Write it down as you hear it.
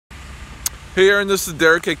Hey Aaron, this is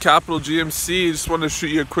Derek at Capital GMC. Just wanted to shoot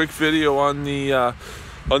you a quick video on the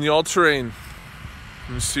all-terrain,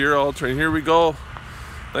 the Sierra all-terrain. Here we go.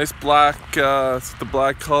 Nice black, it's the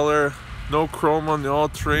black color. No chrome on the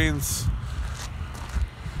all-terrains.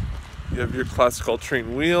 You have your classic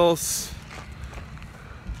all-terrain wheels,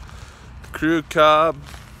 crew cab,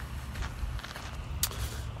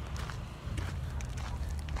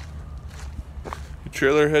 your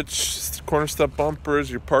trailer hitch, corner step bumpers,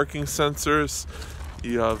 your parking sensors.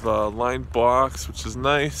 You have a lined box, which is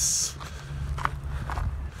nice.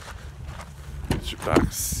 Here's your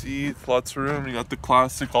back seat, lots of room. You got the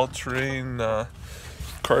classic all-terrain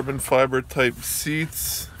carbon fiber type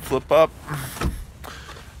seats, flip up.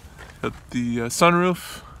 Got the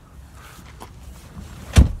sunroof.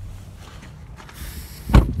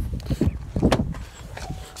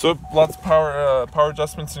 So lots of power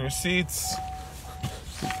adjustments in your seats.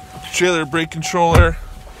 Trailer brake controller.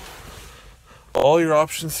 All your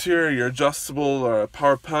options here, your adjustable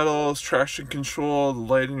power pedals, traction control, the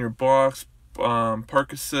light in your box,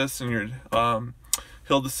 park assist, and your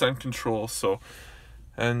hill descent control.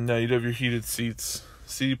 And you'd have your heated seats,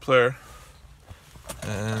 CD player,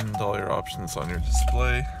 and all your options on your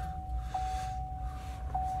display.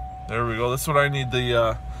 There we go. This is what I need,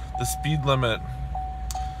 the speed limit.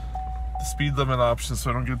 The speed limit option, so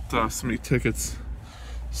I don't get so many tickets.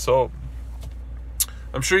 So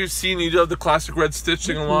I'm sure you've seen, you do have the classic red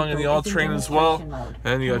stitching along in the all-terrain as well,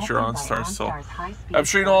 and you got your OnStar. So I'm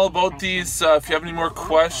sure you know all about these. If you have any more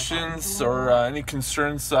questions or any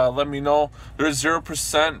concerns, let me know. There's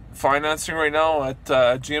 0% financing right now at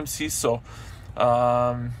GMC, so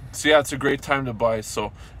yeah, it's a great time to buy.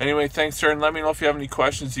 So anyway, thanks Aaron. Let me know if you have any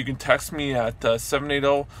questions. You can text me at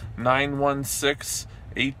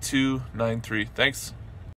 780-916-8293. Thanks.